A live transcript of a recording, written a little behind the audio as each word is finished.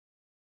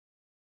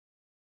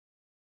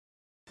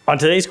On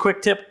today's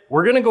quick tip,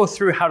 we're gonna go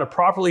through how to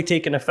properly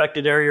take an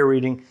affected area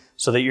reading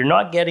so that you're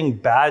not getting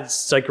bad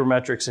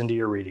psychrometrics into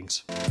your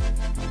readings.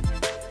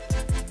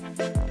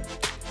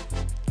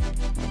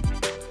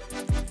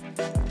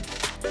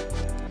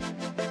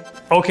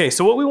 Okay,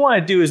 so what we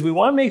wanna do is we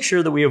wanna make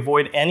sure that we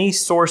avoid any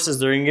sources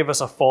that are gonna give us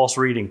a false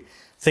reading.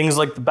 Things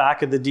like the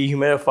back of the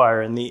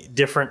dehumidifier and the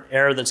different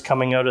air that's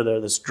coming out of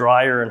there that's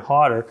drier and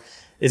hotter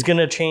is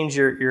gonna change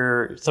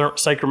your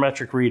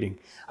psychrometric reading.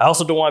 I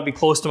also don't wanna be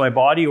close to my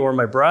body or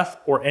my breath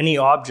or any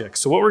object.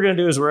 So what we're gonna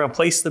do is we're gonna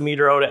place the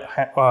meter out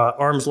at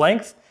arm's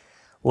length,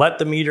 let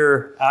the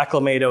meter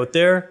acclimate out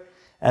there,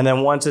 and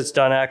then once it's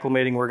done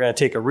acclimating, we're gonna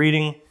take a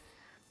reading.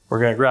 We're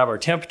gonna grab our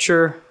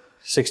temperature,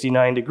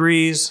 69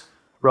 degrees,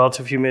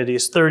 relative humidity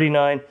is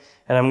 39,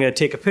 and I'm gonna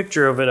take a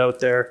picture of it out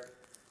there,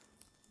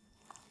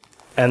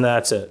 and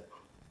that's it.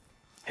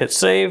 Hit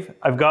save,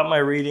 I've got my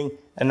reading,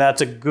 and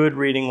that's a good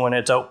reading when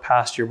it's out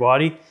past your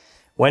body.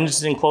 When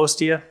it's in close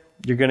to you,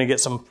 you're gonna get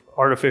some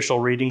artificial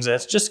readings, and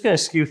it's just gonna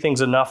skew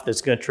things enough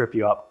that's gonna trip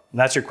you up. And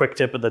that's your quick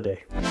tip of the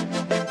day.